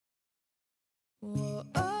Whoa,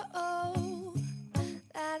 oh, oh,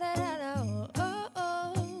 la da da da, oh, oh,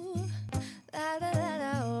 oh, la da da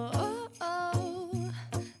da, oh, oh, oh,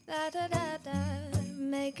 la da da da,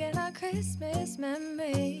 making our Christmas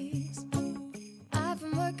memories. I've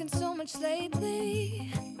been working so much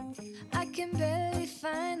lately, I can barely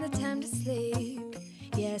find the time to sleep.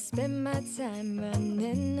 Yeah, I spend my time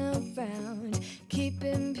running around,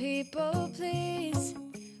 keeping people pleased.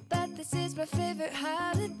 But this is my favorite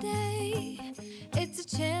holiday. It's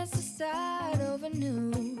a chance to start over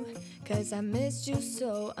new. 'Cause I missed you,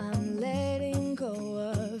 so I'm letting go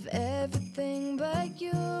of everything but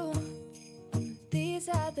you. These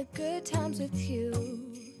are the good times with you.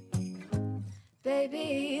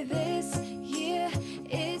 Baby, this year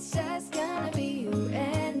it's just gonna be you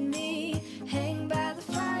and me. Hang by the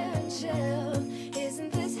fire and chill.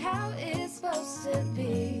 Isn't this how it's supposed to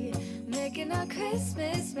be? Making our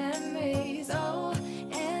Christmas memories. Oh,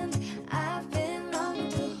 and I've been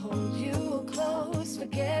longing to hold you close.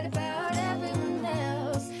 Forget about everyone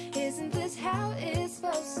else. Isn't this how it's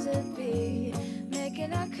supposed to be?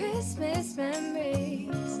 Making our Christmas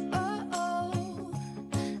memories. Oh, oh,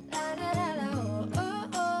 la da da da, oh,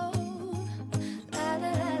 oh, la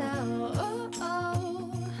da da da, oh,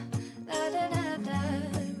 oh, la da da da,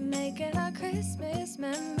 making our Christmas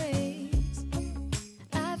memories.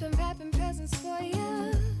 I've been wrapping presents for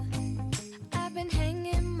you. I've been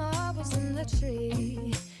hanging marbles in the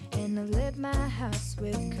tree, and I lit my house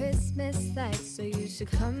with Christmas lights. So you should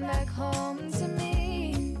come back home to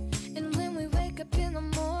me. And when we wake up in the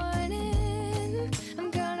morning, I'm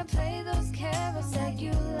gonna play those carols that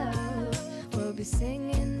you love. We'll be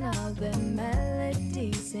singing all the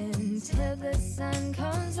melodies until the sun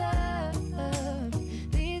comes up.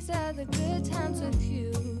 These are the good times with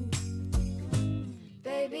you.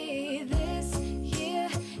 Baby, this year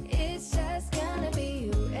it's just gonna be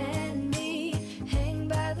you and me. Hang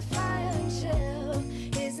by the fire and chill.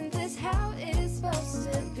 Isn't this how it's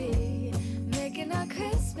supposed to be? Making our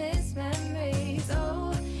Christmas memories.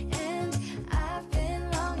 Oh, and I've been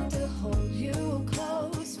longing to hold you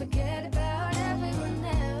close. Forget about everyone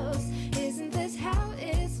else. Isn't this how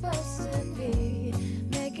it's supposed to be?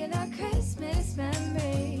 Making our Christmas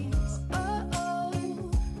memories. Oh, oh,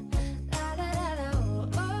 la da da da, oh,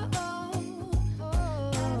 oh, oh,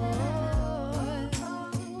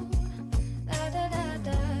 la da da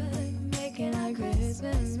da, making our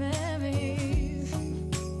Christmas memories.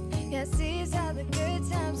 Yes, these are the good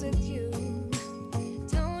times with you.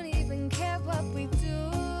 Don't even care what we do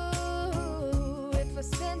if I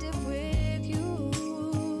spend it with you.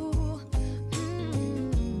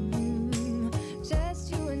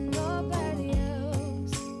 Just you and nobody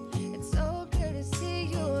else. It's so good to see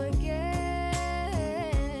you again,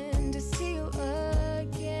 to see you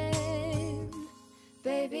again.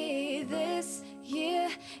 Baby, this year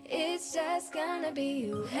it's just gonna be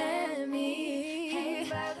you and me. Hang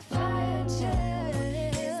by the fire and chill.